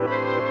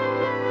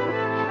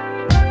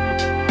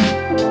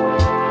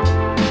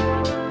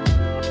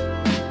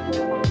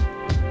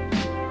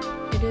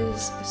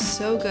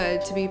so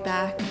good to be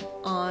back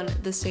on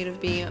the State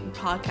of Being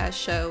podcast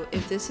show.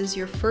 If this is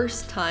your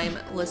first time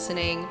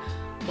listening,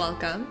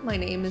 welcome. My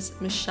name is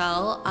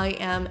Michelle. I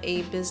am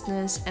a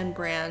business and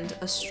brand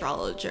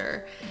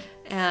astrologer,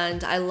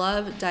 and I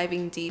love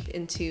diving deep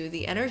into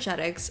the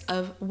energetics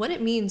of what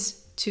it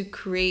means to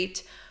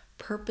create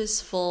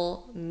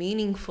purposeful,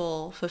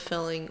 meaningful,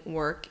 fulfilling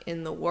work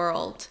in the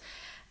world.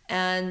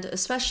 And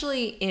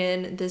especially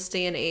in this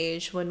day and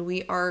age when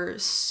we are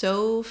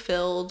so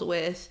filled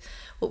with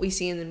what we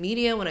see in the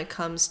media when it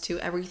comes to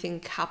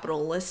everything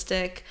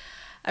capitalistic,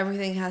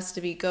 everything has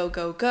to be go,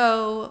 go,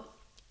 go.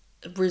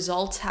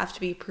 Results have to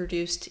be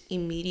produced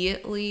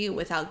immediately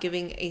without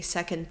giving a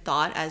second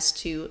thought as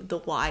to the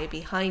why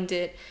behind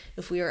it,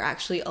 if we are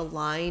actually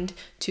aligned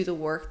to the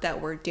work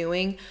that we're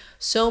doing.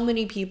 So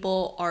many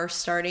people are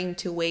starting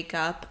to wake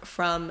up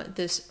from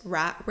this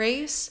rat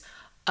race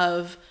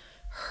of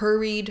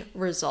hurried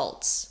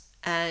results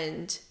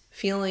and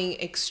feeling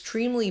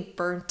extremely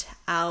burnt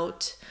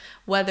out,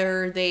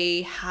 whether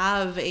they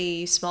have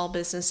a small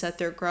business that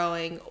they're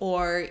growing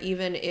or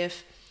even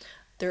if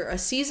they're a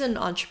seasoned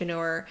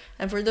entrepreneur.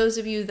 And for those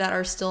of you that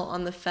are still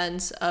on the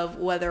fence of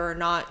whether or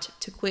not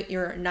to quit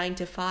your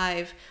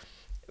 9-to-5,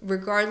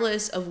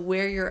 regardless of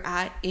where you're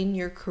at in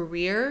your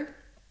career,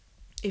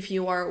 if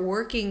you are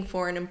working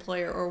for an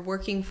employer or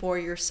working for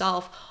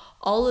yourself,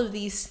 all of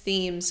these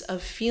themes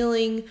of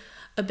feeling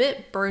a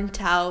bit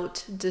burnt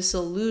out,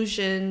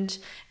 disillusioned,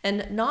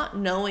 and not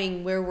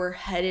knowing where we're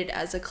headed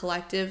as a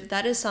collective,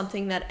 that is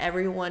something that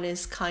everyone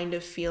is kind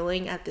of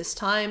feeling at this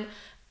time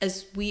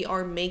as we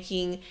are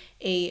making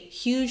a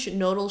huge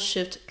nodal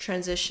shift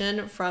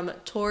transition from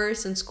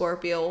Taurus and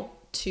Scorpio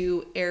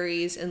to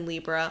Aries and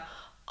Libra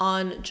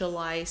on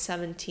July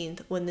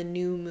 17th when the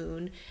new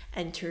moon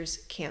enters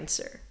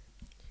Cancer.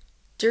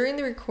 During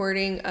the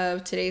recording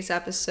of today's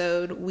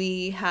episode,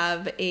 we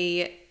have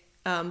a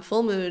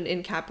full moon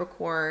in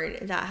Capricorn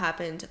that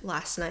happened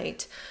last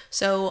night.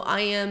 So I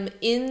am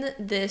in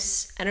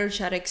this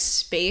energetic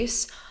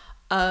space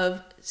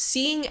of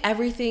seeing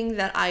everything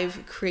that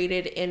I've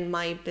created in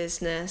my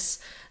business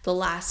the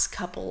last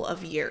couple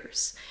of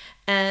years.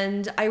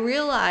 And I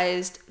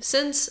realized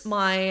since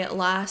my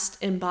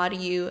last Embody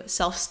You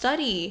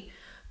self-study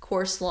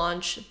course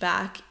launch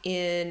back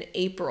in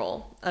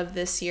April of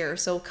this year,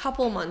 so a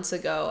couple months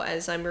ago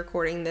as I'm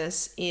recording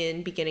this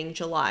in beginning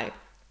July,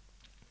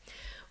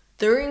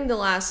 during the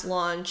last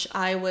launch,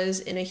 I was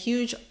in a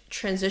huge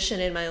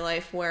transition in my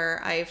life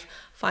where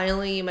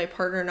my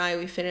partner and I,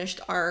 we finished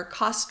our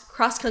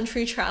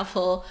cross-country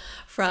travel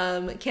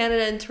from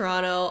Canada and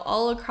Toronto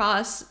all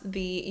across the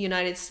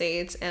United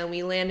States, and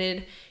we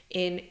landed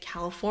in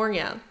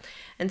California.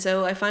 And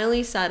so I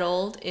finally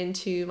settled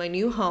into my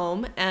new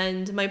home,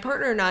 and my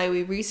partner and I,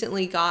 we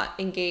recently got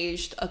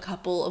engaged a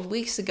couple of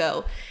weeks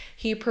ago.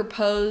 He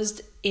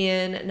proposed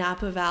in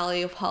Napa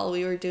Valley while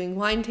we were doing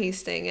wine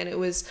tasting, and it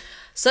was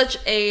such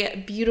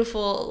a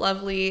beautiful,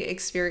 lovely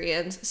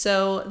experience.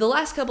 So the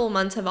last couple of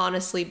months have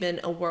honestly been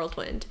a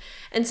whirlwind.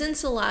 And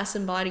since the last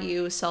Embody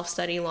You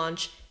self-study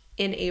launch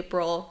in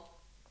April,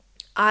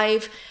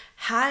 I've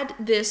had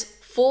this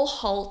full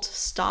halt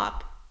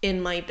stop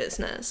in my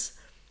business.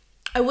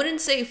 I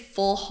wouldn't say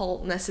full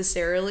halt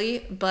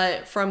necessarily,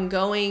 but from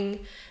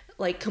going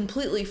like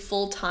completely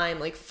full-time,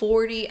 like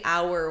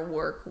 40-hour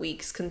work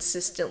weeks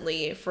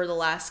consistently for the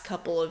last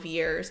couple of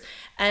years.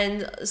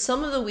 And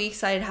some of the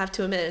weeks, I'd have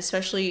to admit,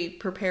 especially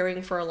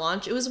preparing for a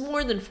launch, it was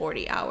more than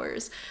 40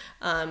 hours.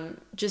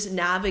 Just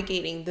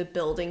navigating the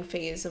building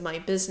phase of my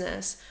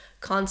business,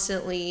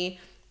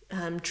 constantly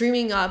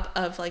dreaming up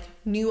of like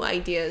new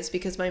ideas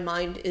because my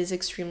mind is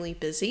extremely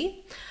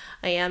busy.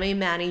 I am a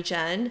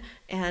Manny-Gen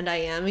and I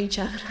am a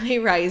Gemini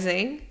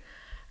rising.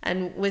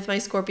 And with my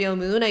Scorpio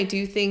moon, I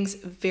do things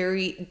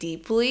very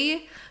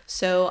deeply.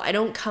 So I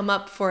don't come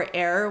up for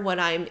air when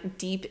I'm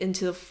deep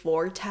into the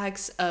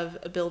vortex of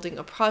building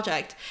a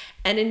project.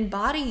 And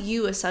Embody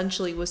You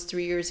essentially was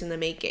 3 years in the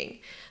making.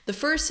 The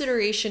first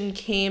iteration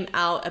came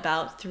out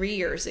about 3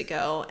 years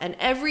ago. And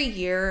every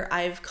year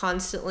I've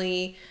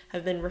constantly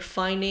have been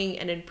refining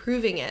and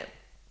improving it.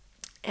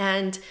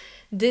 And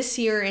this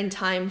year in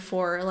time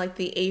for like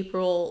the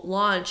April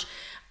launch,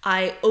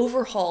 I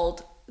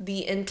overhauled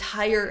the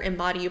entire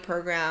Embody You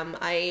program.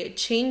 I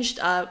changed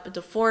up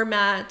the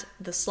format,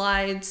 the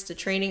slides, the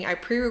training. I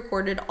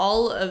pre-recorded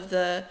all of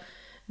the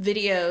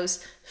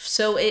videos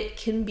so it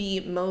can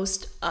be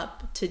most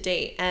up to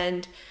date.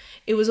 And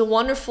it was a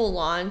wonderful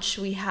launch.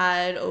 We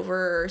had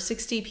over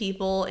 60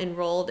 people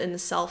enrolled in the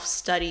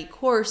self-study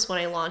course when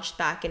I launched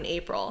back in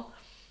April.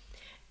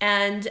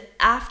 And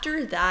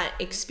after that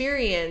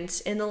experience,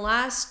 in the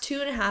last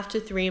 2.5 to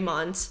 3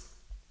 months,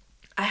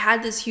 I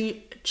had this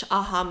huge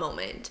aha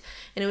moment.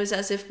 And it was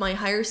as if my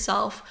higher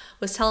self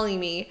was telling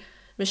me,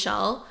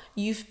 Michelle,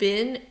 you've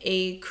been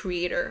a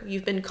creator.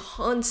 You've been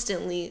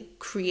constantly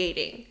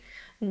creating.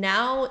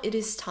 Now it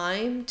is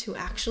time to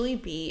actually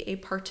be a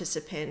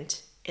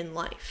participant in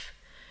life.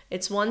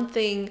 It's one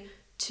thing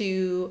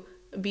to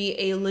be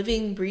a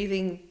living,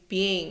 breathing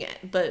being,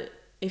 but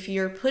if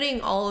you're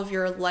putting all of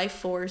your life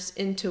force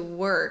into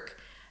work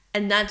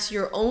and that's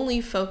your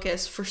only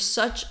focus for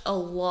such a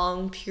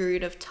long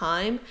period of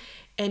time,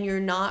 and you're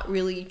not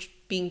really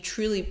being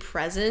truly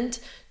present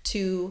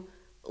to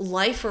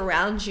life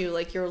around you,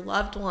 like your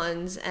loved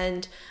ones,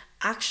 and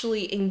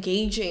actually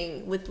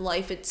engaging with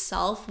life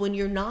itself, when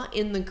you're not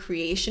in the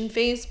creation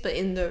phase but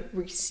in the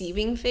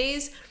receiving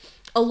phase,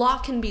 a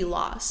lot can be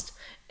lost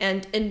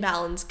and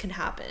imbalance can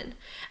happen.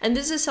 And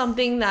this is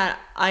something that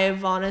I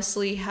have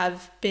honestly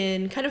have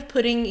been kind of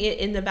putting it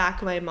in the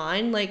back of my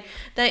mind. Like,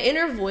 that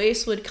inner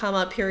voice would come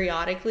up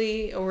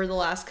periodically over the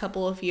last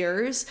couple of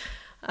years.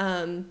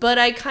 But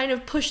I kind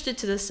of pushed it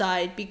to the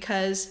side,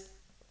 because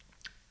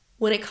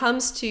when it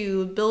comes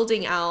to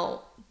building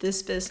out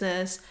this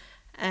business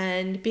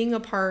and being a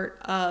part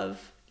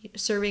of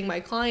serving my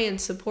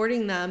clients,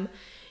 supporting them,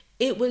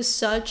 it was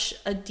such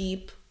a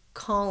deep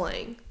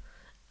calling.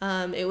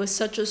 It was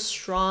such a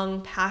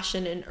strong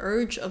passion and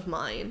urge of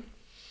mine.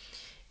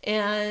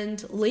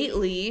 And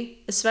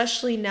lately,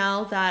 especially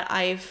now that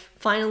I've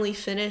finally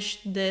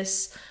finished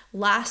this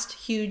last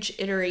huge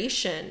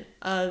iteration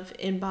of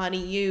Embody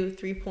You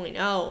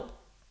 3.0,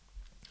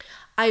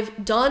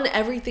 I've done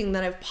everything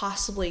that I've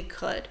possibly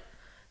could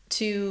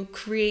to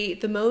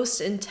create the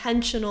most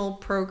intentional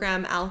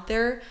program out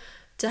there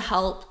to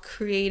help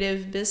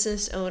creative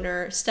business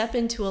owners step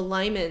into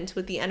alignment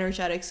with the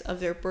energetics of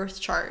their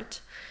birth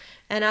chart.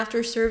 And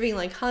after serving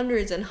like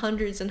hundreds and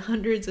hundreds and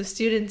hundreds of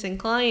students and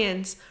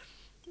clients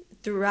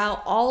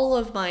throughout all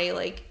of my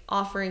like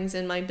offerings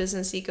in my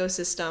business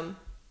ecosystem,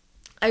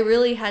 I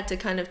really had to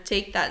kind of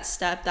take that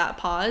step, that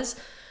pause,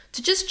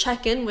 to just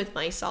check in with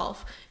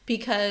myself,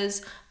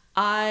 because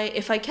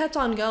if I kept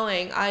on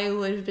going, I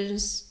would have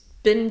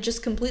been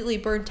just completely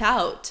burnt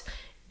out.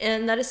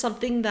 And that is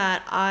something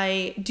that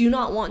I do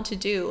not want to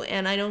do,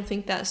 and I don't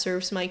think that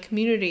serves my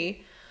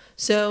community.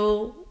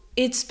 So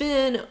it's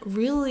been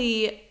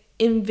really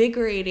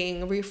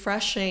invigorating,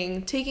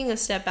 refreshing, taking a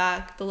step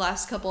back the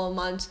last couple of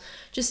months,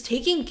 just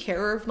taking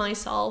care of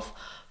myself,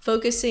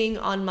 focusing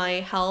on my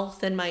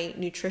health and my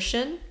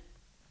nutrition.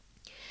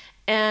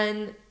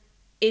 And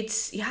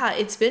it's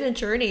been a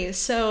journey.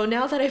 So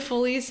now that I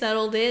fully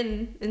settled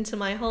into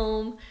my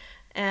home,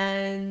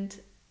 and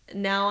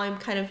now I'm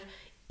kind of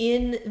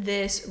in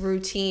this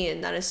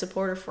routine that is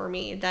supportive for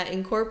me, that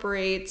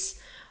incorporates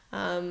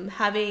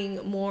having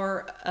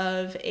more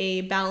of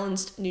a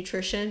balanced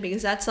nutrition,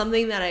 because that's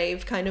something that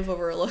I've kind of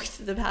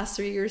overlooked the past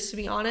 3 years, to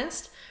be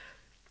honest.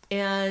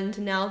 And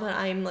now that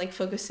I'm like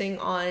focusing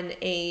on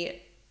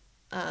a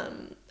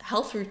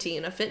health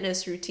routine, a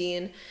fitness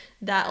routine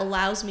that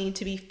allows me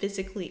to be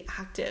physically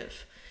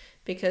active,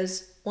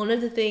 because one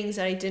of the things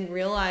that I didn't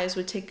realize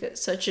would take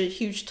such a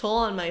huge toll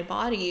on my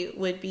body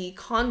would be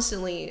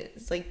constantly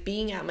like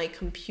being at my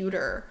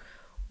computer,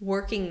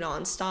 working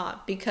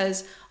nonstop,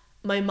 because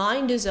my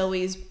mind is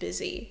always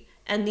busy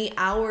and the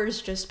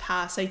hours just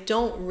pass. I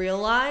don't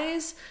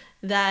realize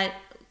that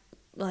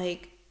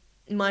like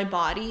my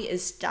body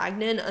is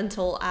stagnant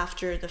until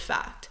after the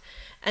fact.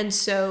 And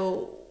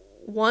so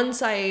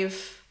once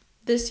I've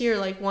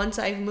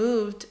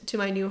moved to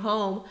my new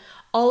home,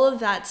 all of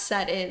that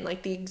set in,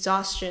 like the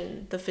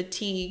exhaustion, the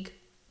fatigue.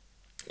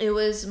 It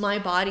was my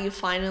body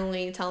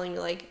finally telling me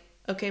like,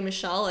 okay,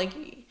 Michelle, like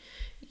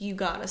you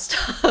gotta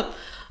stop.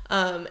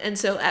 And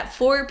so at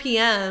 4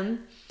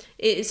 p.m.,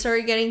 it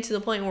started getting to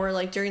the point where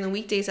like during the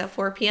weekdays at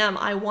 4 p.m.,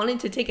 I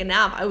wanted to take a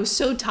nap. I was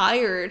so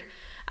tired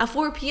at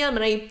 4 p.m.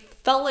 and I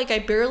felt like I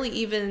barely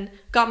even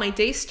got my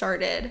day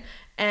started,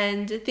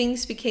 and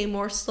things became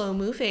more slow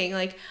moving.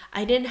 Like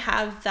I didn't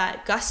have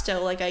that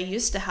gusto like I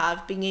used to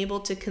have, being able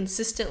to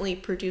consistently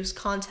produce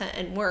content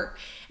and work.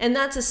 And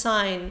that's a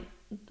sign.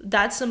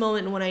 That's the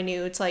moment when I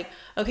knew it's like,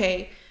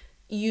 okay,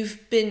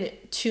 you've been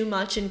too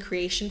much in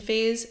creation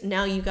phase.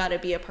 Now you got to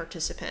be a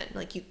participant.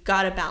 Like you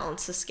got to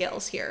balance the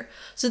scales here.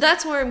 So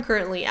that's where I'm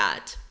currently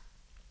at.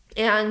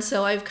 And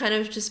so I've kind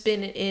of just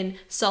been in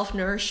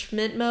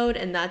self-nourishment mode,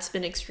 and that's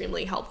been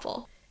extremely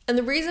helpful. And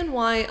the reason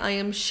why I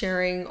am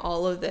sharing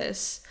all of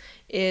this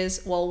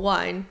is, well,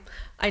 one,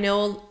 I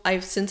know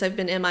since I've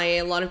been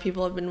MIA, a lot of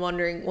people have been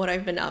wondering what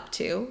I've been up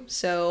to.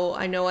 So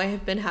I know I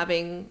have been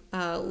having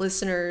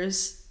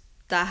listeners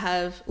that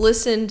have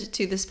listened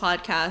to this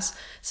podcast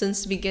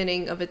since the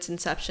beginning of its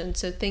inception.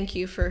 So thank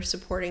you for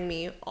supporting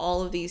me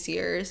all of these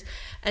years.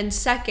 And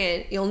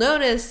second, you'll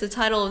notice the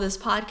title of this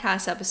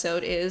podcast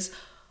episode is,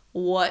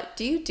 what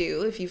do you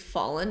do if you've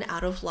fallen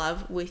out of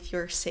love with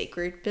your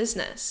sacred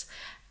business?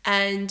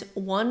 And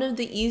one of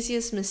the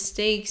easiest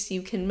mistakes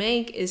you can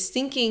make is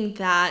thinking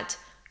that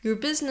your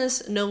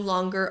business no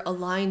longer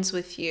aligns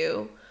with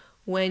you,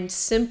 when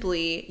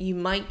simply you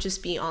might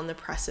just be on the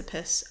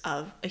precipice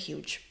of a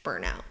huge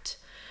burnout.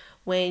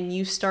 When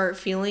you start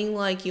feeling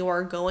like you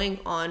are going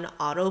on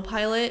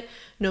autopilot,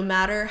 no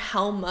matter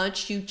how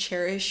much you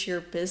cherish your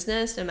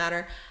business, no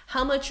matter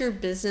how much your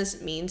business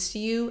means to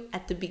you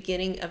at the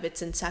beginning of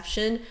its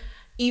inception,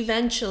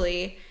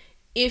 eventually,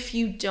 if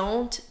you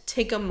don't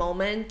take a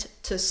moment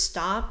to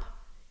stop,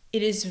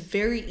 it is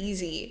very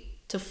easy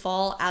to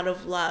fall out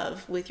of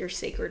love with your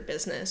sacred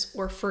business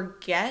or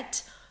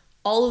forget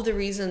all of the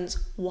reasons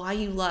why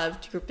you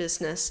loved your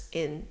business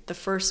in the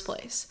first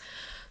place.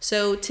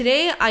 So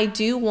today I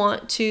do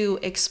want to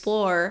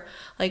explore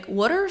like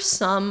what are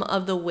some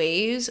of the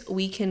ways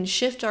we can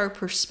shift our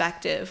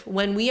perspective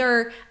when we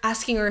are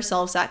asking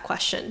ourselves that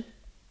question.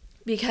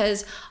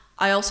 Because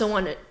I also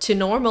want to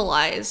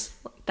normalize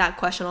that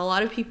question. A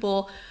lot of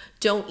people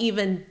don't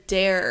even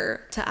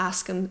dare to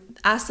ask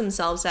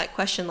themselves that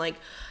question, like,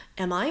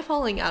 am I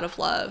falling out of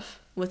love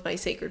with my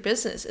sacred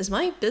business? Is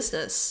my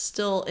business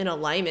still in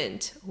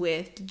alignment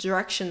with the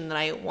direction that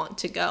I want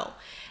to go?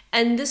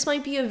 And this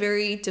might be a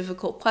very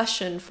difficult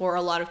question for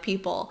a lot of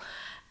people.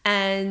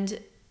 And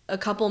a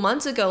couple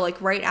months ago,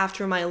 like right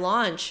after my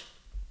launch,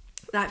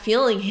 that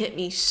feeling hit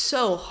me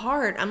so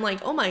hard. I'm like,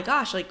 oh my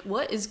gosh, like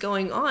what is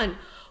going on?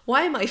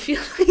 Why am I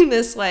feeling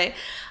this way?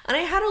 And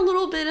I had a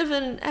little bit of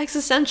an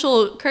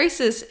existential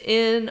crisis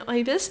in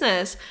my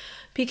business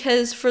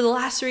because for the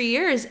last 3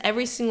 years,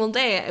 every single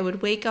day I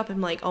would wake up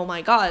and like, oh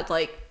my God,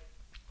 like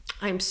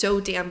I'm so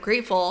damn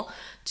grateful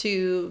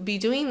to be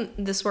doing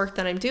this work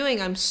that I'm doing.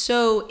 I'm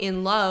so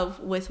in love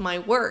with my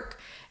work.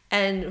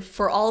 And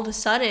for all of a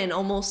sudden,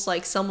 almost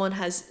like someone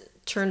has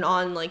turned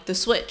on like the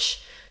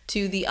switch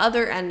to the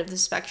other end of the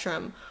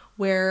spectrum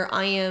where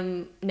I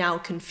am now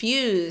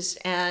confused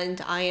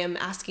and I am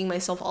asking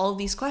myself all of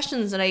these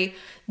questions that I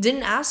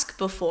didn't ask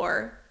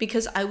before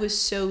because I was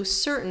so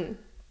certain.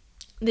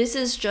 This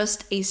is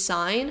just a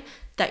sign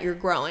that you're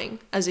growing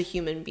as a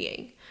human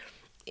being.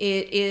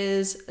 It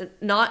is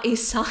not a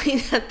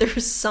sign that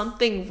there's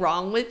something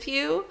wrong with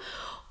you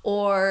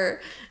or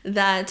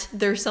that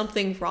there's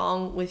something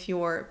wrong with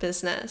your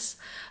business.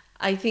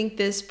 I think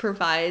this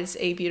provides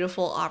a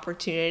beautiful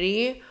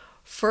opportunity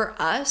for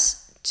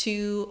us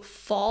to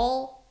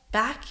fall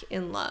back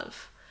in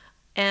love.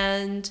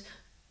 And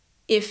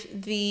if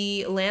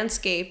the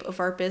landscape of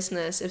our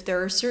business, if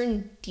there are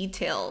certain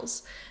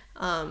details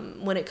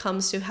when it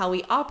comes to how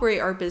we operate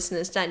our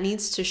business that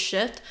needs to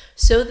shift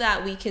so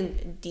that we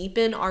can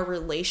deepen our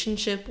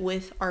relationship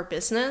with our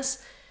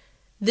business,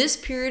 this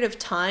period of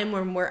time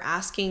when we're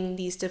asking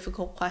these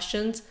difficult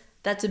questions,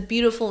 that's a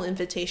beautiful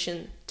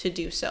invitation to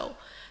do so.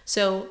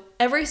 So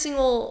every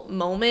single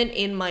moment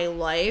in my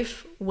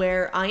life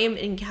where I am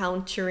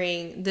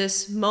encountering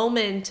this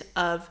moment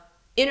of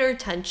inner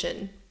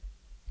tension,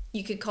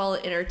 you could call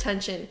it inner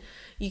tension,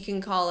 you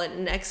can call it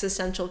an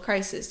existential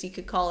crisis, you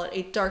could call it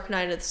a dark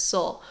night of the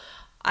soul.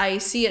 I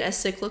see it as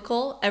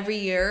cyclical. Every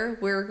year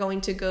we're going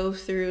to go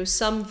through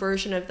some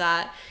version of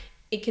that.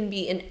 It can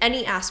be in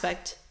any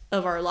aspect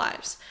of our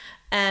lives.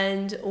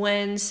 And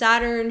when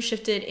Saturn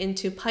shifted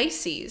into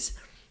Pisces,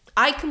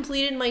 I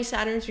completed my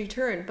Saturn's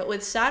return, but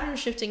with Saturn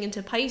shifting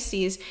into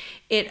Pisces,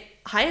 it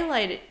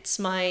highlights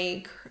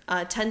my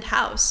 10th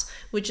house,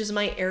 which is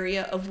my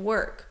area of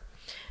work.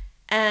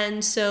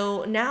 And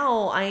so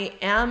now I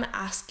am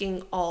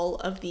asking all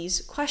of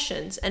these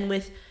questions. And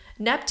with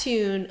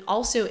Neptune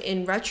also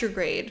in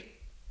retrograde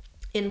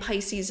in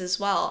Pisces as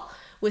well,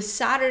 with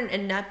Saturn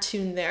and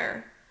Neptune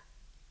there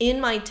in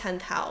my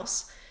 10th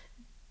house,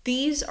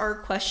 these are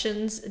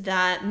questions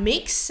that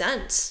make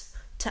sense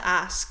to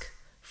ask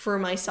for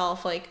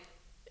myself. Like,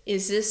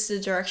 is this the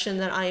direction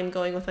that I am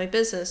going with my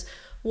business?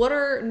 What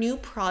are new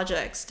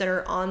projects that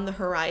are on the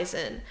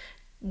horizon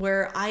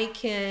where I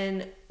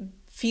can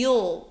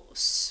feel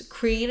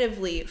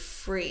creatively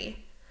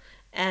free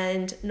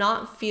and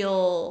not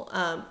feel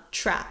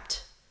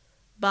trapped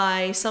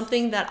by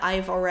something that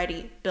I've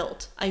already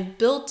built? I've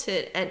built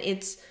it and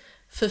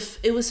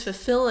it was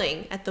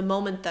fulfilling at the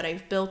moment that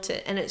I've built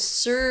it, and it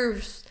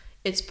serves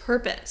its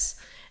purpose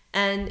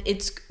and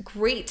it's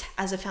great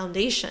as a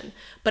foundation,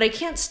 but I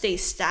can't stay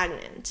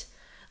stagnant.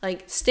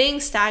 Like staying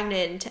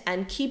stagnant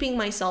and keeping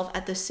myself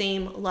at the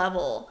same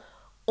level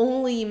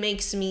only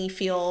makes me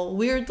feel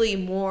weirdly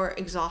more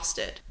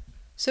exhausted.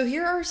 So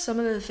here are some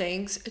of the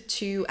things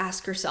to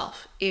ask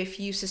yourself if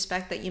you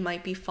suspect that you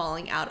might be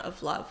falling out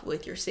of love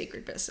with your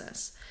sacred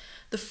business.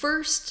 The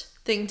first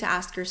thing to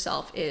ask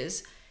yourself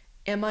is,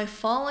 am I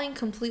falling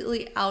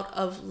completely out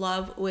of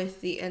love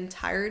with the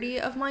entirety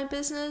of my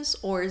business,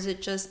 or is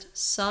it just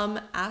some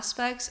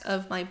aspects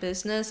of my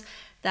business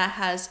that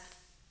has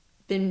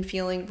been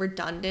feeling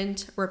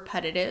redundant,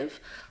 repetitive,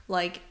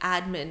 like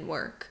admin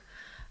work,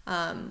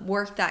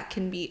 work that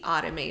can be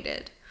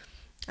automated?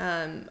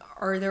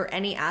 Are there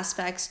any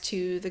aspects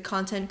to the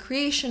content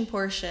creation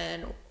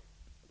portion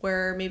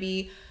where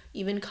maybe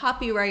even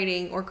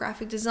copywriting or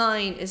graphic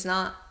design is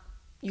not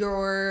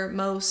your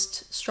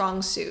most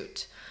strong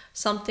suit?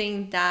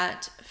 Something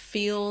that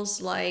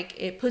feels like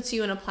it puts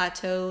you in a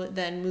plateau,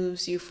 then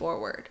moves you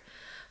forward.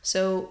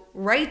 So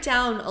write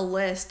down a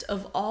list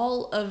of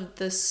all of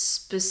the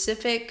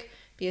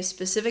be as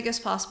specific as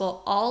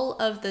possible, all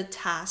of the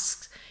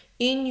tasks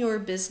in your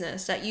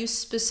business that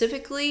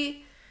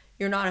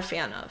you're not a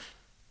fan of,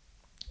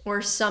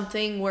 or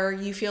something where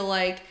you feel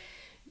like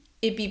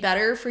it'd be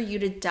better for you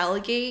to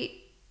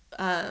delegate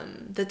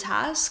the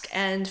task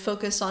and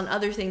focus on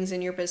other things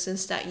in your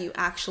business that you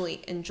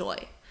actually enjoy.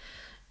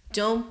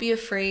 Don't be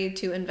afraid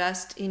to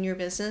invest in your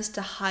business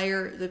to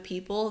hire the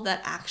people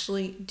that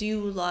actually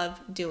do love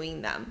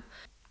doing them.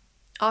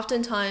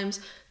 Oftentimes,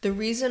 the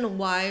reason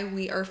why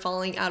we are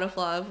falling out of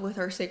love with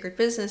our sacred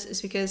business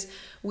is because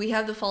we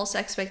have the false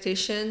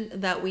expectation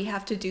that we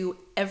have to do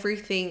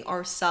everything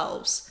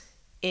ourselves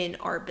in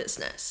our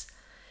business.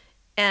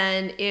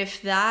 And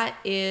if that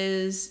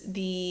is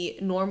the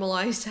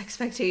normalized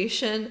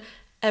expectation,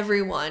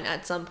 everyone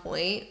at some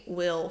point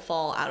will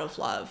fall out of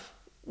love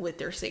with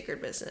their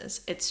sacred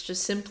business. It's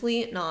just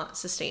simply not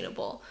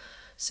sustainable.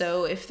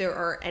 So if there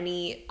are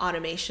any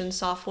automation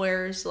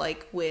softwares,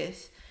 like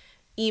with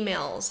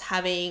emails,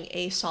 having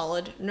a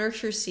solid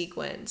nurture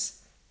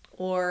sequence,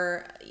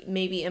 or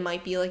maybe it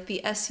might be like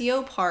the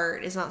SEO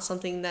part is not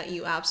something that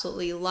you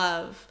absolutely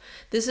love.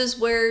 This is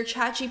where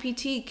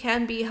ChatGPT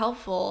can be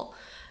helpful.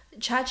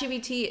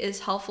 ChatGPT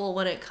is helpful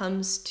when it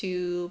comes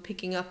to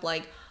picking up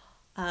like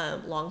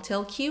long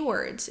tail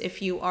keywords.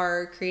 If you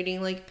are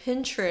creating like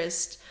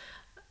Pinterest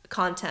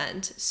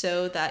content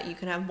so that you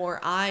can have more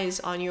eyes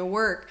on your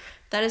work,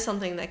 that is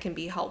something that can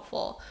be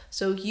helpful.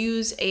 So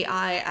use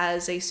AI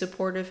as a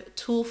supportive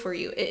tool for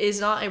you. It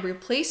is not a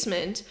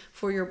replacement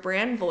for your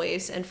brand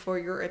voice and for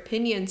your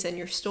opinions and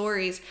your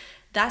stories.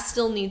 That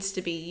still needs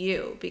to be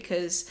you,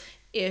 because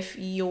if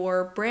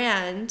your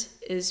brand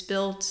is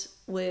built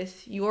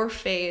with your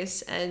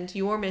face and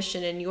your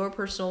mission and your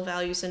personal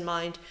values in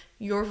mind,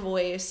 your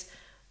voice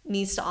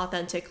needs to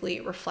authentically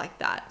reflect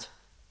that.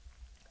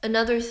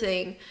 Another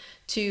thing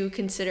to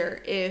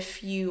consider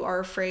if you are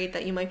afraid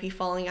that you might be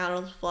falling out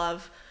of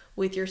love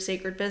with your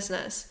sacred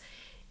business.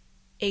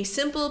 A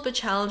simple but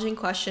challenging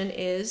question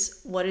is,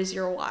 what is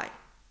your why?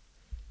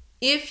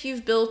 If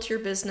you've built your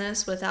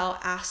business without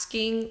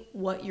asking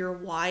what your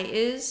why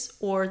is,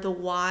 or the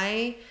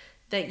why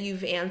that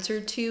you've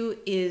answered to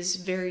is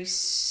very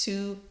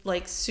superficial,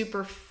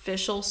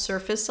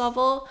 surface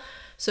level.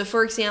 So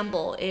for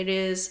example, it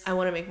is, I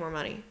want to make more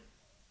money,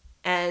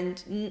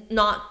 and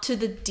not to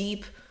the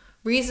deep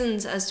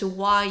reasons as to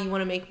why you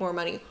want to make more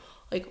money.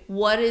 Like,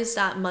 what is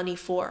that money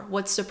for?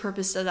 What's the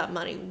purpose of that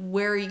money?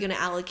 Where are you going to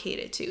allocate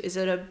it to? Is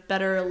it a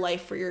better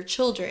life for your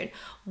children?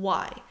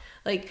 Why?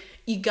 Like,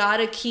 you got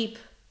to keep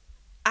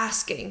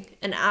asking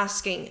and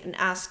asking and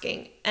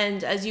asking.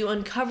 And as you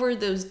uncover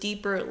those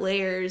deeper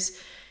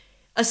layers,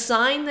 a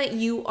sign that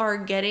you are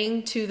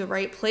getting to the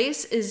right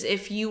place is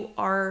if you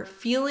are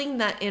feeling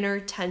that inner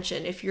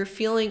tension, if you're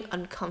feeling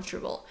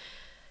uncomfortable.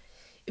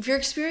 If you're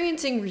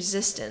experiencing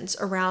resistance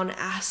around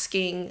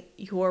asking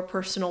your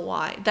personal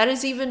why, that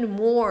is even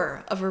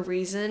more of a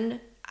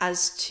reason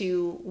as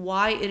to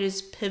why it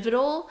is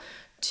pivotal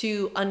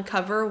to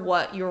uncover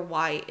what your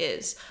why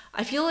is.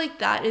 I feel like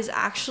that is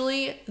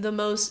actually the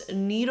most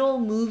needle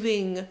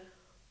moving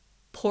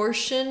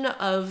portion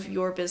of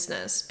your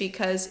business,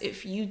 because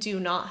if you do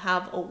not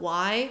have a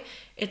why,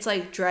 it's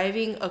like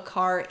driving a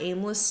car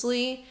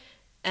aimlessly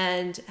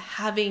and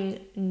having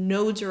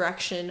no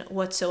direction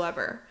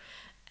whatsoever.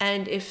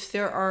 And if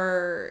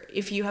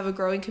you have a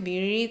growing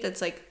community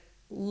that's like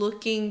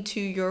looking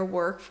to your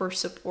work for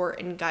support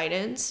and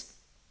guidance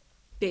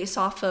based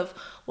off of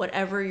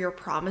whatever you're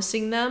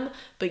promising them,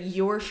 but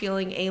you're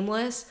feeling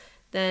aimless,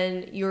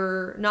 then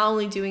you're not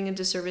only doing a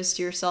disservice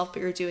to yourself,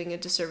 but you're doing a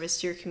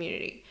disservice to your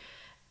community.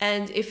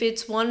 And if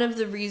it's one of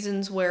the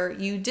reasons where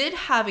you did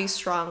have a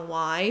strong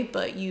why,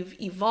 but you've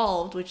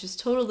evolved, which is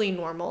totally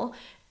normal,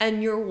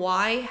 and your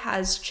why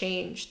has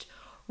changed,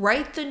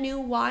 write the new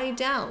why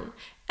down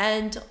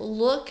and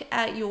look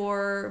at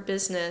your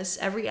business,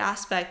 every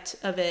aspect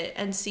of it,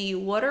 and see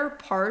what are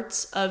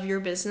parts of your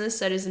business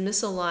that is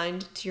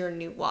misaligned to your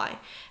new why,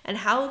 and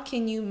how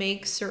can you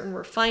make certain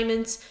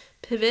refinements,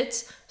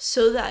 pivots,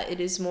 so that it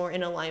is more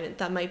in alignment.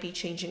 That might be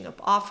changing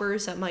up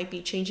offers, that might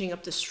be changing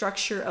up the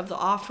structure of the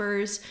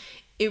offers.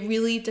 It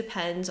really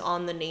depends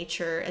on the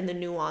nature and the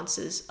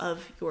nuances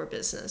of your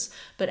business.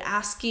 But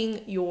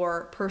asking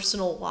your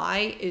personal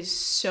why is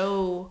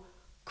so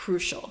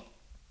crucial.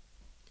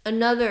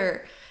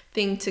 Another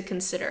thing to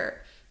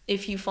consider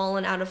if you've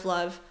fallen out of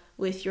love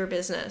with your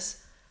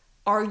business: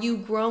 are you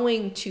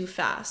growing too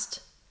fast?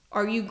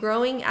 Are you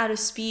growing at a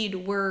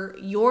speed where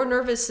your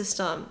nervous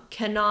system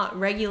cannot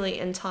regulate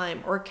in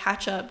time or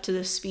catch up to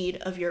the speed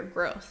of your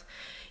growth?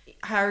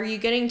 How are you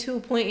getting to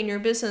a point in your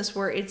business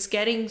where it's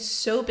getting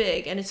so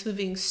big and it's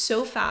moving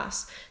so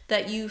fast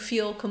that you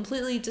feel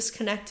completely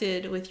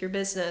disconnected with your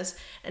business,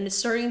 and it's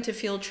starting to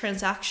feel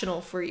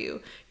transactional for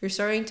you? You're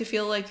starting to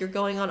feel like you're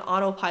going on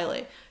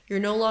autopilot. You're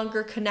no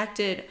longer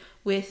connected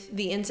with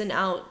the ins and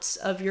outs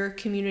of your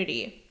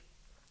community.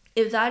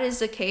 If that is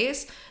the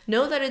case,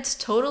 know that it's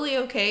totally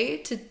okay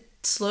to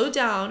slow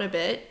down a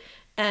bit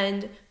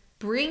and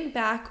bring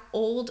back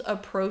old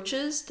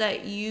approaches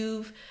that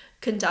you've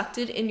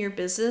conducted in your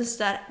business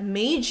that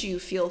made you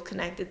feel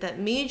connected, that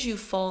made you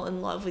fall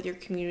in love with your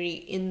community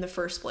in the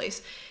first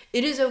place.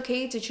 It is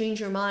okay to change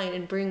your mind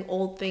and bring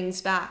old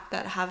things back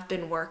that have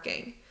been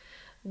working.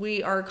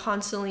 We are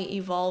constantly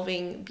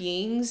evolving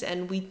beings,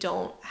 and we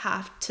don't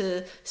have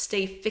to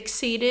stay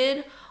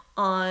fixated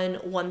on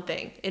one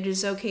thing. It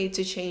is okay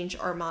to change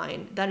our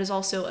mind. That is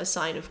also a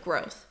sign of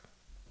growth.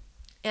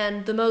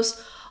 And the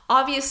most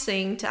obvious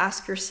thing to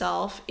ask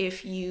yourself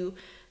if you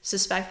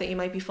suspect that you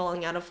might be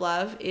falling out of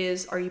love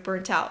is, are you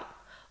burnt out?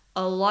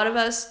 A lot of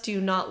us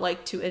do not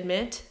like to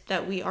admit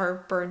that we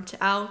are burnt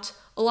out.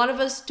 A lot of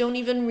us don't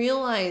even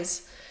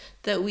realize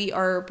that we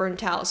are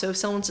burnt out. So if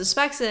someone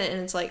suspects it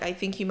and it's like, I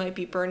think you might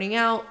be burning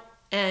out,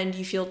 and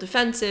you feel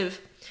defensive,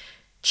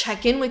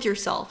 check in with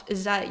yourself.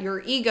 Is that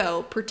your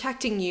ego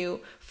protecting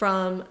you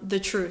from the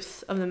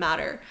truth of the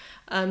matter?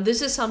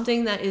 This is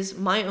something that is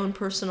my own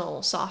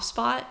personal soft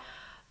spot,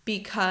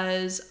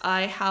 because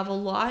I have a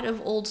lot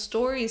of old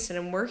stories that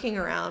I'm working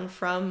around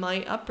from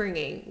my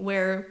upbringing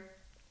where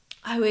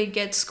I would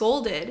get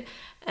scolded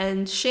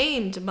and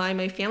shamed by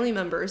my family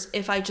members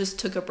if I just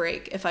took a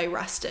break, if I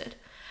rested.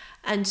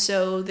 And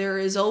so there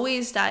is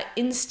always that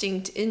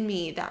instinct in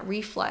me, that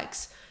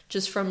reflex,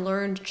 just from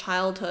learned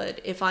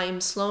childhood. If I'm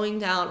slowing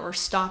down or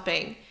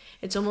stopping,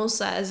 it's almost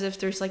as if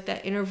there's like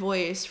that inner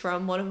voice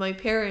from one of my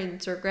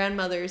parents or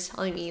grandmothers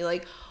telling me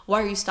like,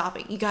 why are you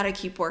stopping? You gotta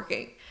keep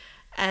working.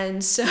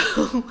 And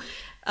so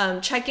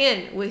check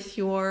in with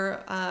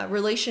your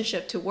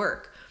relationship to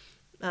work.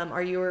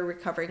 Are you a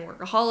recovering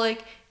workaholic?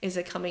 Is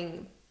it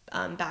coming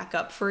back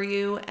up for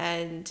you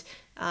and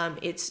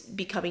it's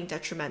becoming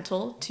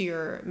detrimental to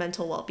your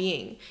mental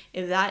well-being?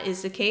 If that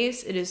is the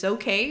case, it is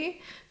okay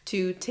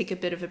to take a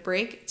bit of a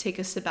break, take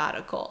a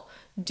sabbatical.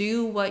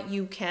 Do what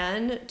you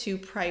can to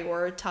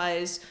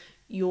prioritize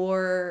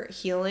your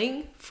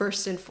healing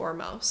first and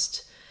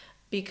foremost.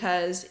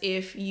 Because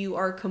if you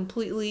are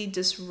completely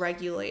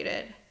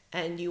dysregulated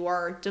and you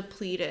are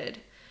depleted,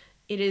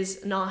 it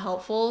is not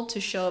helpful to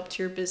show up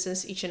to your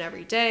business each and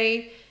every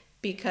day,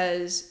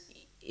 because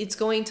it's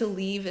going to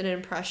leave an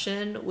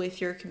impression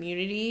with your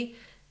community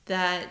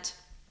that,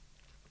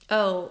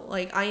 oh,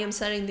 like I am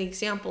setting the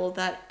example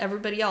that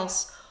everybody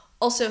else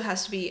also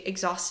has to be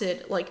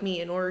exhausted like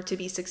me in order to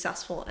be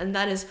successful. And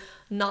that is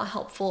not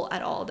helpful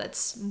at all.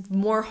 That's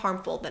more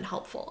harmful than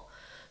helpful.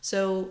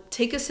 So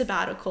take a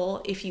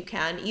sabbatical if you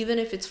can, even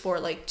if it's for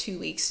like 2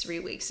 weeks, 3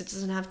 weeks. It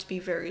doesn't have to be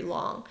very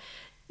long.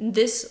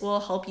 This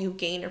will help you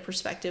gain a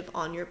perspective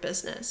on your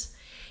business.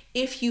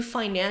 If you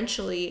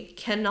financially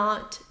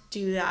cannot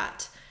do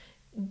that,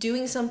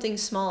 doing something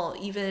small,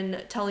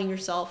 even telling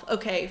yourself,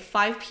 okay,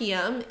 5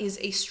 p.m. is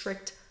a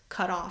strict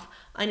cutoff.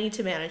 I need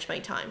to manage my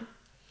time.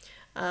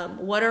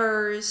 What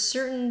are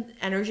certain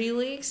energy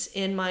leaks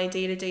in my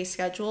day-to-day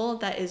schedule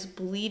that is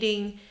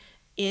bleeding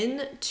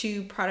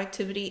into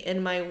productivity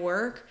in my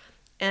work?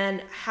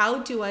 And how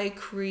do I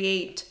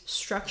create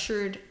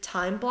structured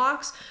time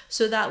blocks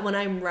so that when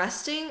I'm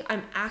resting,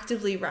 I'm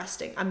actively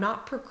resting? I'm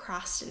not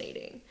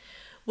procrastinating.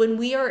 When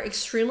we are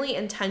extremely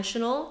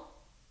intentional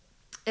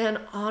and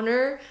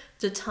honor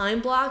the time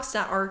blocks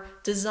that are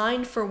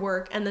designed for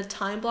work and the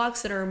time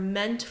blocks that are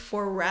meant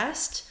for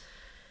rest,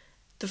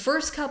 the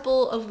first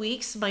couple of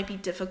weeks might be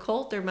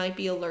difficult. There might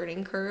be a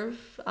learning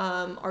curve.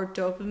 Our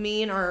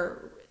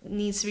dopamine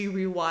needs to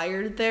be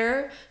rewired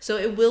there. So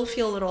it will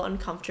feel a little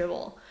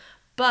uncomfortable.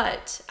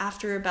 But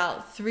after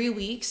about 3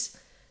 weeks,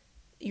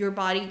 your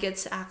body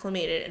gets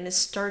acclimated and it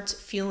starts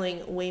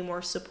feeling way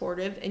more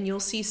supportive. And you'll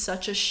see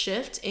such a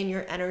shift in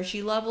your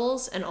energy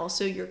levels and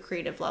also your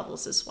creative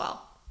levels as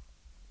well.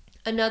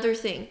 Another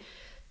thing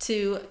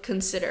to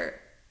consider,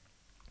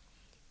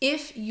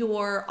 if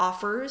your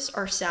offers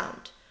are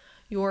sound,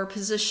 your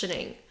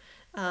positioning,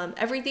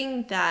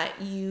 everything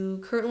that you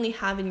currently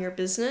have in your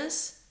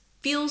business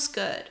feels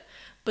good,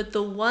 but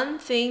the one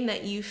thing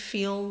that you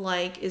feel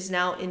like is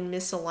now in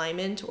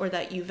misalignment or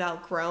that you've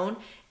outgrown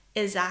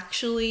is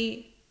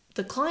actually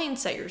the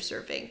clients that you're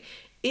serving.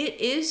 It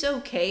is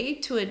okay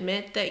to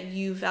admit that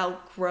you've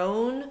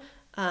outgrown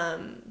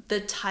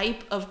the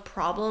type of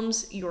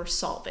problems you're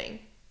solving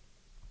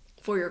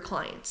for your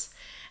clients.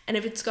 And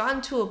if it's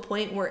gotten to a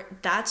point where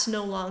that's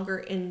no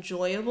longer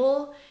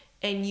enjoyable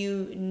and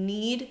you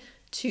need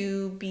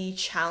to be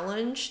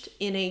challenged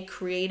in a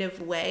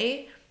creative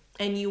way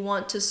and you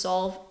want to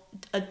solve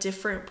a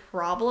different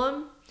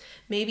problem,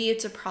 maybe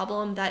it's a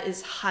problem that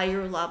is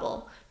higher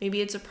level,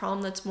 maybe it's a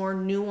problem that's more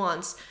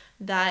nuanced,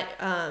 that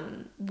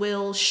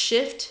will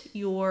shift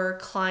your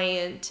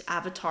client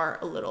avatar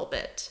a little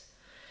bit.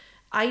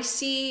 I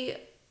see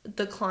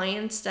the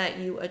clients that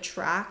you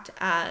attract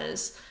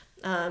as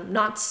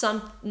not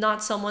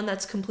someone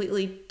that's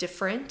completely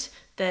different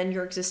than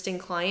your existing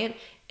client.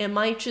 It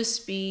might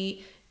just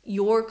be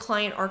your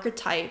client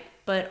archetype,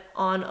 but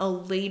on a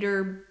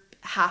later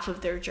half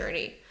of their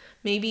journey.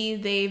 Maybe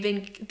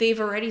they've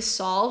already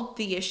solved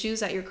the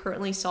issues that you're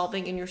currently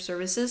solving in your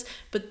services,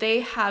 but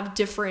they have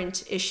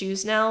different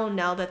issues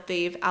now that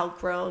they've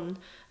outgrown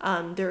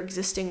their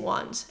existing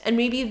ones. And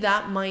maybe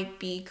that might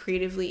be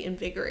creatively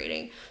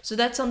invigorating. So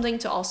that's something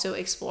to also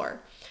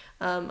explore.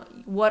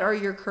 What are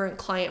your current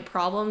client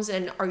problems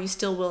and are you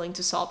still willing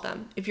to solve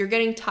them? If you're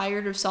getting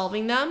tired of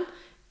solving them,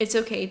 it's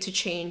okay to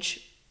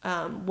change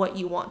what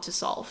you want to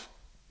solve.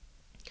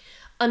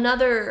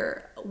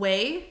 Another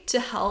way to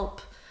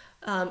help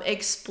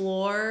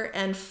explore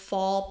and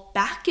fall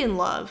back in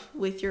love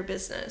with your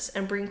business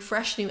and bring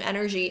fresh new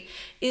energy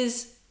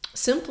is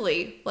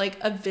simply like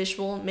a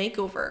visual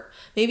makeover.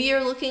 Maybe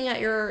you're looking at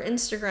your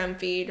Instagram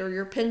feed or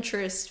your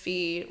Pinterest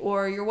feed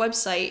or your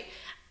website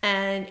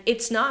and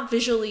it's not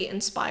visually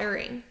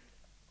inspiring.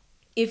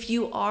 If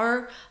you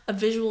are a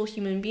visual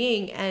human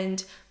being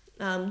and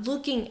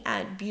looking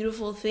at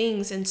beautiful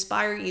things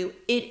inspire you,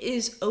 it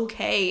is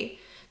okay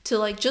to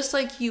like, just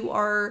like you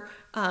are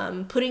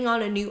putting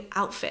on a new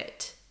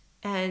outfit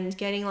and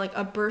getting like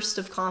a burst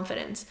of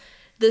confidence,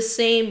 the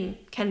same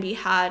can be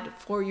had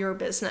for your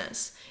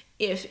business.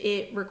 If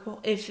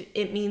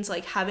it means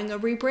like having a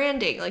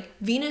rebranding, like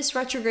Venus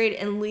retrograde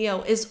in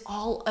Leo is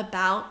all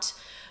about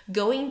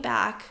going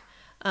back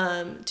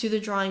to the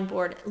drawing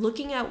board,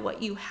 looking at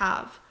what you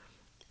have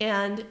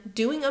and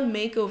doing a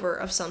makeover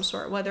of some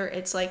sort, whether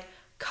it's like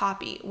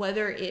copy,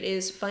 whether it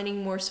is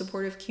finding more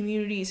supportive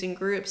communities and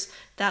groups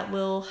that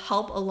will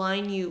help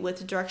align you with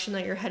the direction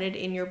that you're headed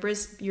in your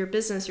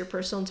business, your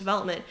personal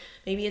development.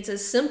 Maybe it's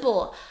as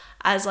simple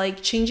as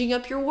like changing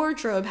up your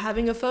wardrobe,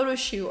 having a photo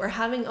shoot, or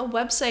having a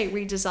website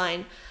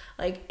redesign.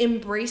 Like,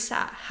 embrace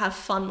that, have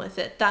fun with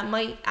it. That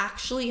might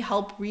actually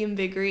help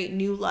reinvigorate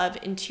new love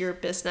into your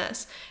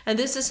business. And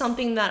this is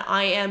something that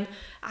I am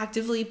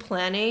actively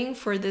planning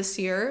for this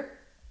year,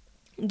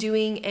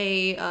 doing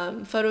a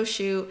photo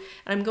shoot,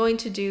 and I'm going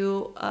to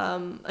do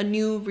a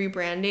new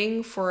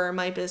rebranding for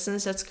my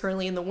business that's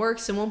currently in the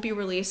works and won't be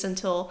released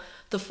until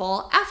the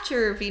fall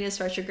after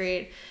Venus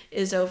retrograde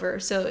is over.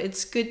 So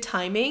it's good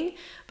timing,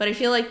 but I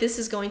feel like this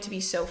is going to be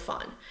so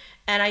fun.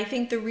 And I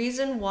think the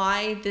reason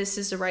why this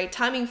is the right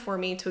timing for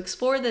me to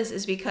explore this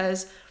is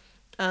because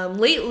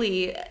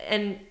lately,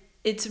 and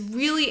it's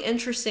really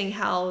interesting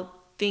how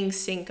things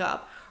sync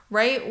up.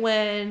 Right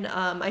when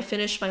I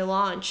finished my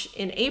launch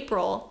in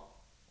April,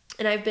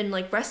 and I've been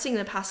like resting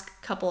the past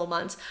couple of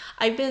months,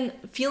 I've been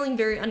feeling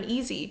very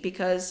uneasy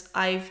because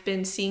I've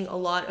been seeing a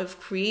lot of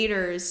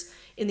creators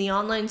in the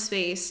online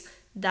space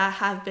that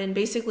have been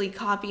basically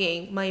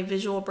copying my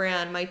visual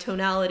brand, my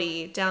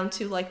tonality, down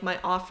to like my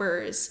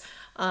offers,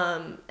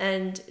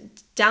 and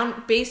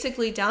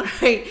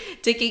downright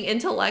taking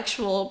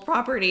intellectual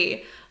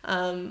property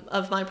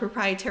of my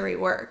proprietary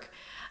work.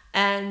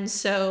 And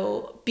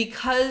so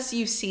because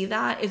you see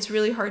that, it's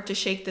really hard to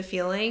shake the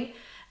feeling.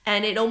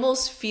 And it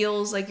almost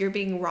feels like you're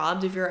being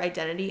robbed of your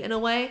identity in a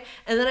way.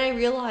 And then I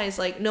realized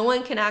like no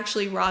one can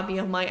actually rob me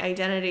of my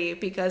identity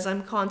because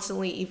I'm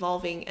constantly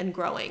evolving and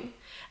growing.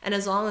 And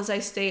as long as I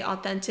stay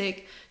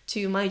authentic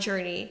to my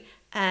journey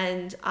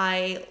and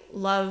I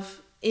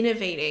love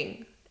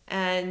innovating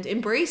and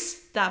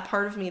embrace that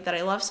part of me that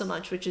I love so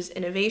much, which is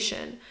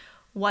innovation,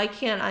 why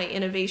can't I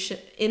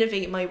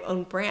innovate my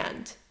own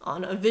brand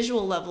on a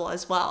visual level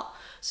as well?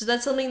 So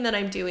that's something that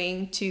I'm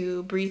doing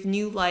to breathe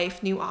new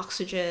life, new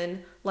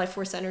oxygen, life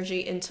force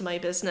energy into my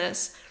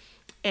business,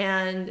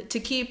 and to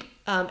keep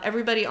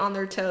everybody on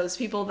their toes,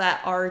 people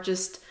that are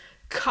just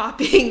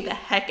copying the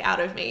heck out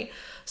of me.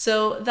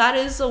 So that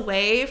is a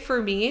way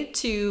for me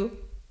to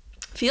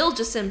feel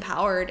just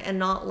empowered and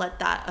not let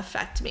that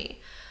affect me.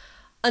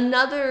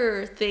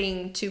 Another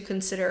thing to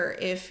consider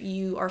if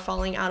you are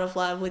falling out of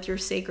love with your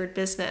sacred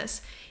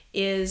business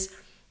is,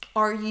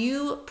 are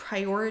you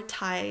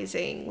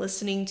prioritizing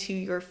listening to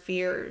your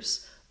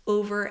fears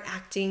over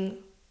acting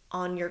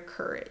on your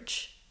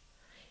courage?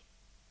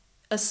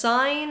 A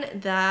sign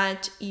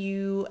that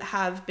you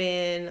have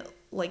been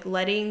like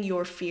letting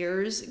your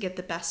fears get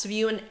the best of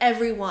you, and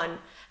everyone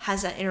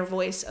has that inner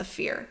voice of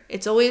fear.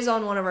 It's always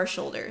on one of our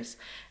shoulders.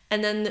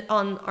 And then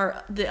on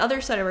the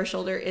other side of our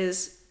shoulder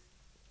is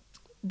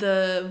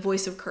the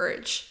voice of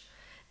courage.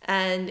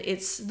 And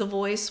it's the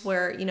voice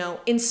where, you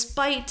know, in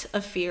spite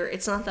of fear,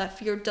 it's not that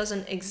fear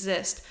doesn't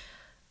exist.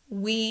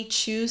 We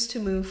choose to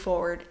move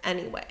forward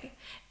anyway.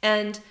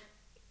 And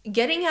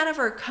getting out of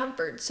our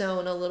comfort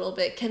zone a little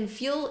bit can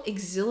feel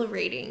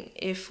exhilarating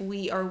if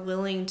we are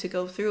willing to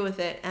go through with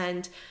it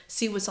and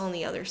see what's on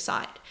the other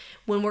side.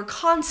 When we're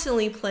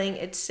constantly playing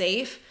it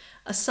safe,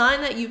 a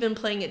sign that you've been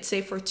playing it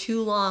safe for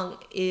too long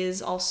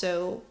is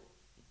also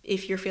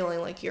if you're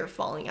feeling like you're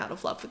falling out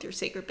of love with your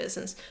sacred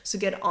business. So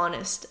get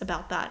honest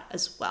about that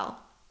as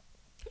well.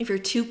 If you're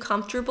too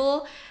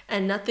comfortable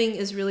and nothing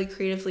is really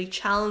creatively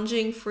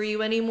challenging for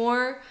you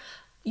anymore,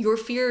 your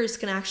fears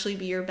can actually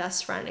be your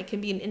best friend. It can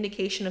be an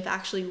indication of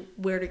actually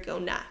where to go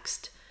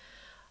next.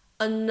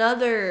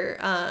 Another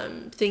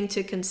thing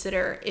to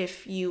consider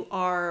if you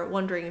are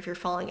wondering if you're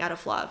falling out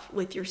of love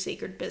with your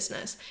sacred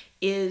business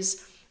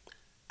is,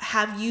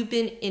 have you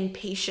been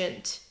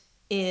impatient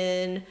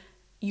in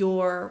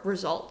your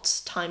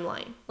results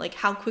timeline? Like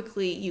how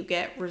quickly you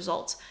get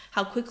results,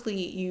 how quickly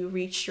you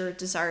reach your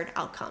desired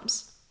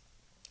outcomes.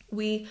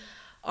 We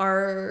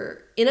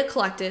are in a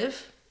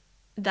collective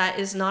that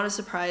is not a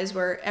surprise,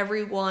 where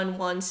everyone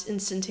wants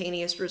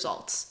instantaneous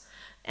results.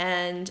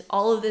 And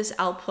all of this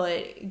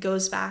output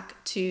goes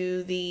back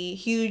to the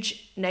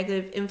huge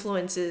negative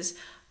influences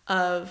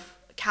of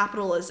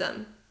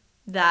capitalism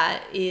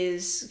that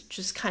is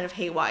just kind of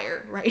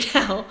haywire right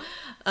now.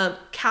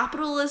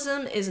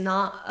 Capitalism is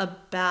not a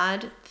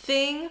bad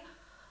thing.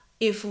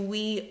 if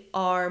we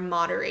are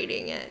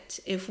moderating it,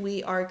 if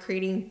we are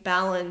creating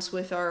balance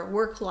with our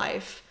work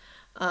life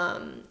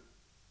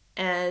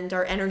and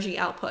our energy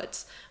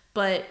outputs.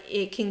 But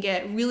it can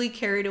get really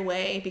carried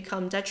away,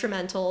 become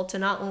detrimental to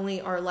not only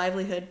our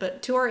livelihood,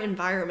 but to our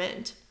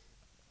environment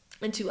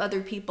and to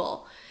other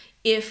people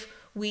if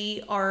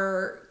we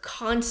are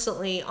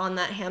constantly on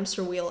that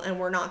hamster wheel and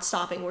we're not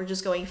stopping. We're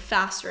just going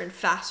faster and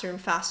faster and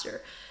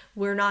faster.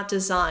 We're not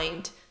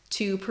designed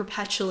to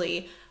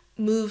perpetually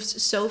move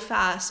so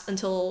fast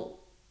until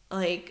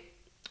like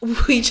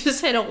we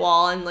just hit a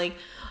wall and like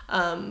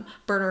burn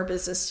our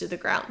business to the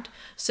ground.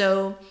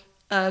 So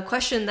a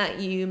question that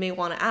you may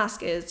want to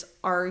ask is,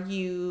 are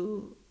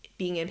you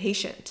being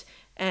impatient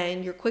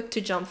and you're quick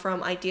to jump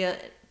from idea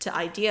to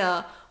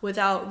idea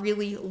without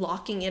really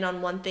locking in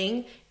on one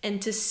thing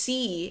and to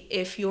see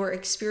if your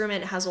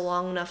experiment has a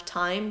long enough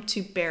time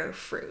to bear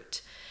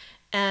fruit?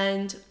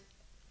 And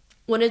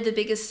one of the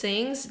biggest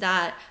things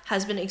that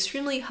has been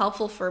extremely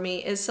helpful for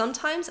me is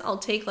sometimes I'll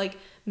take like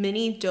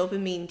mini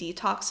dopamine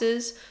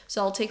detoxes.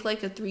 So I'll take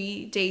like a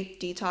 3-day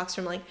detox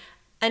from like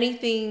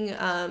anything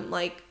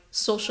like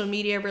social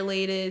media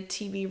related,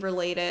 TV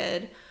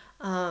related,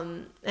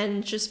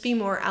 and just be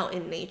more out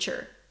in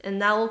nature. And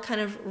that will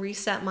kind of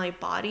reset my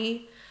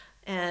body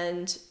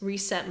and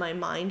reset my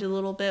mind a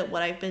little bit,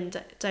 what I've been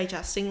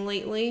digesting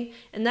lately.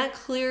 And that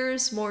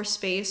clears more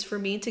space for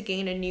me to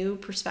gain a new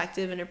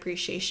perspective and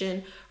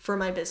appreciation for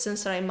my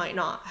business that I might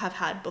not have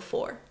had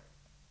before.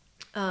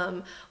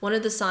 One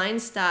of the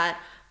signs that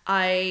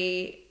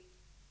I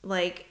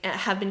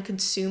have been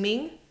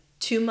consuming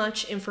too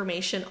much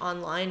information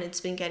online,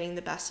 it's been getting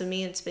the best of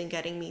me, it's been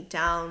getting me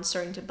down,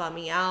 starting to bum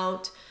me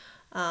out.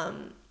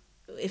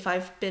 If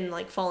I've been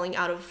like falling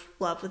out of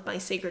love with my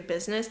sacred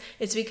business,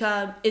 it's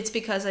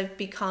because I've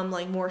become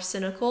like more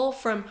cynical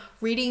from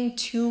reading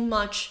too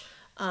much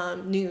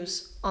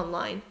news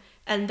online.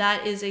 And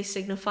that is a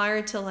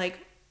signifier to like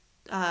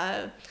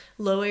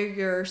lower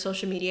your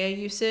social media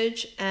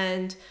usage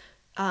and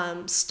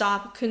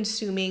stop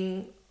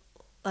consuming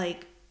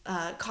like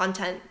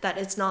content that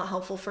is not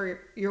helpful for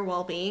your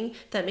well-being,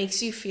 that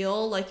makes you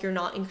feel like you're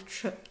not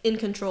in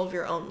control of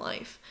your own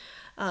life.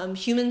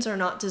 Humans are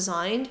not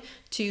designed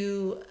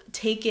to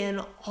take in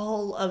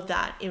all of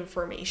that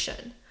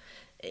information.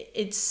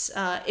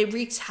 It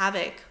wreaks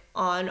havoc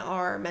on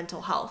our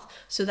mental health.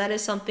 So that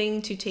is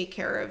something to take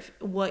care of,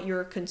 what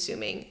you're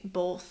consuming,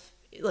 both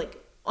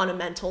like on a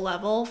mental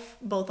level,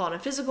 both on a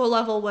physical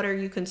level. What are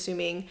you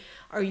consuming?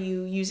 Are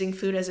you using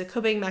food as a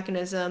coping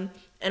mechanism?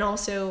 And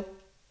also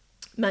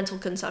mental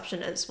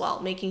consumption as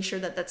well, making sure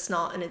that that's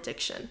not an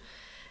addiction.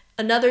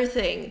 Another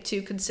thing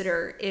to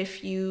consider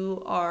if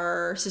you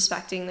are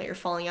suspecting that you're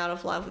falling out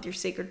of love with your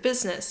sacred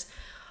business,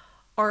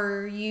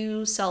 are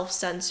you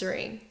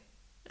self-censoring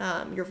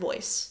your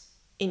voice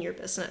in your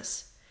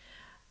business?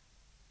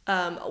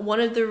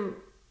 One of the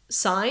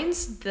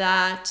signs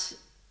that,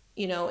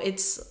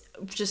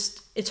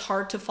 it's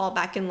hard to fall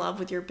back in love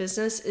with your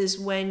business is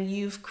when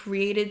you've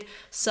created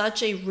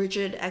such a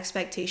rigid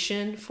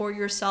expectation for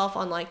yourself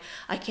on like,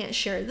 I can't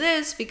share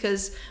this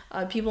because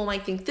people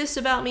might think this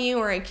about me,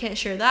 or I can't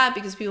share that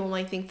because people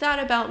might think that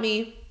about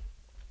me.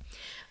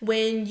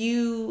 When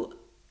you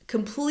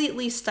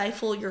completely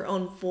stifle your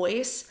own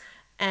voice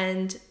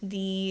and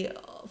the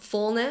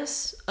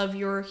fullness of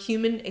your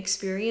human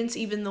experience,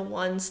 even the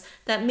ones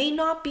that may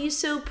not be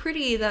so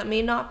pretty, that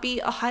may not be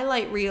a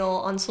highlight reel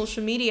on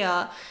social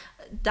media,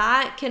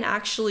 that can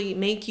actually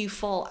make you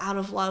fall out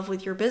of love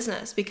with your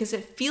business because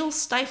it feels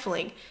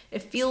stifling.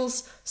 It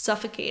feels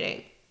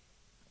suffocating.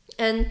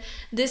 And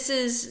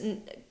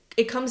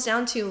it comes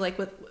down to like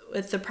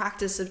with the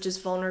practice of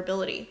just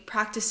vulnerability,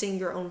 practicing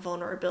your own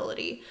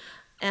vulnerability.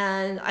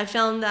 And I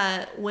found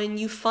that when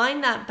you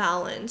find that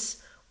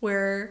balance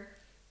where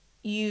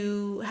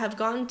you have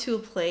gotten to a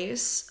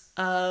place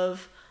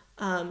of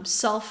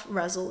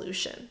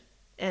self-resolution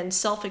and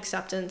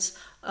self-acceptance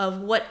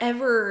of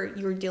whatever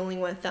you're dealing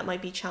with that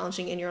might be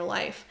challenging in your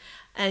life,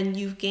 and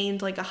you've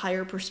gained like a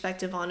higher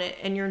perspective on it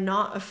and you're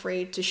not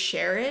afraid to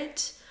share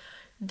it,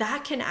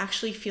 that can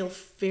actually feel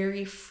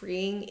very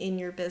freeing in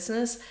your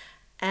business.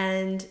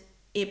 And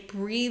it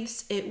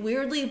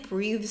weirdly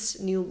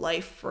breathes new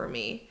life for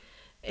me.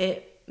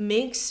 It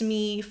makes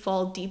me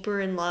fall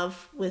deeper in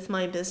love with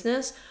my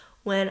business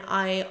when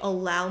I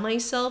allow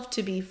myself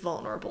to be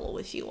vulnerable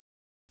with you.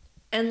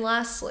 And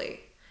lastly,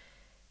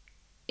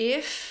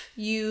 if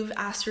you've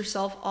asked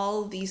yourself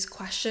all of these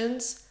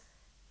questions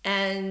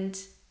and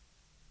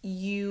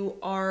you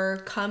are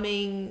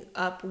coming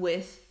up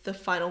with the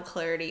final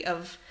clarity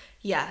of,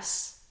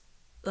 yes,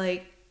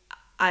 like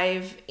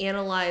I've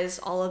analyzed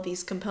all of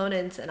these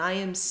components and I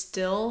am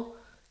still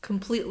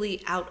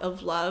completely out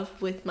of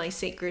love with my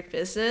sacred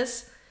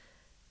business,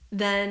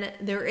 then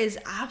there is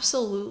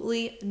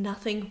absolutely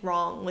nothing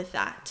wrong with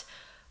that.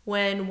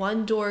 When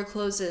one door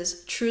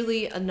closes,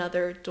 truly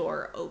another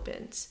door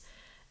opens.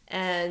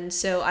 And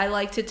so I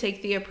like to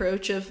take the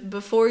approach of,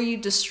 before you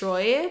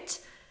destroy it,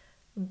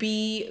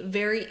 be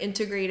very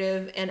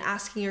integrative and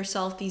asking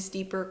yourself these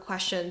deeper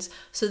questions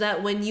so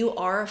that when you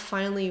are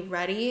finally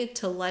ready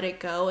to let it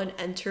go and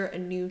enter a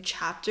new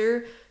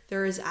chapter,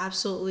 there is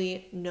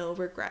absolutely no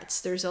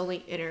regrets. There's only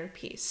inner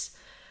peace.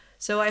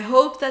 So I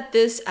hope that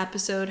this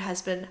episode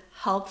has been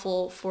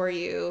helpful for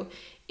you.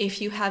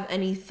 If you have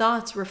any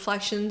thoughts,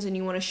 reflections, and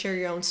you want to share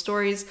your own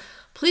stories,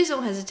 please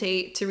don't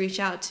hesitate to reach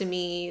out to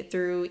me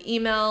through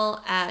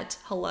email at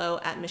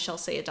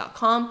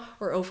hello@michellesaya.com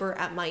or over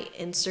at my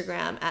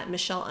Instagram at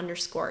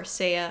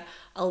Michelle_Saya.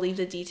 I'll leave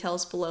the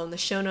details below in the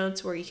show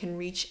notes where you can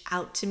reach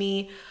out to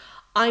me.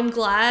 I'm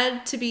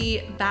glad to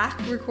be back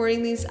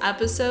recording these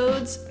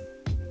episodes.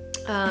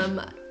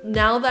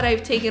 Now that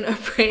I've taken a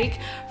break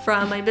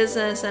from my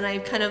business and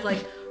I've kind of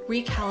like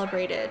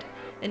recalibrated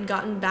and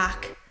gotten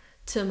back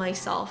to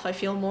myself, I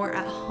feel more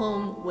at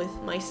home with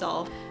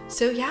myself.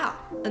 So yeah,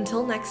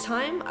 until next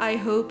time, I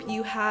hope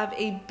you have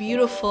a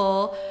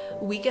beautiful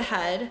week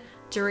ahead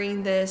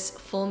during this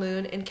full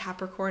moon in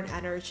Capricorn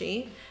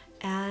energy,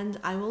 and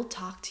I will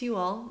talk to you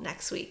all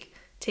next week.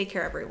 Take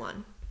care,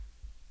 everyone.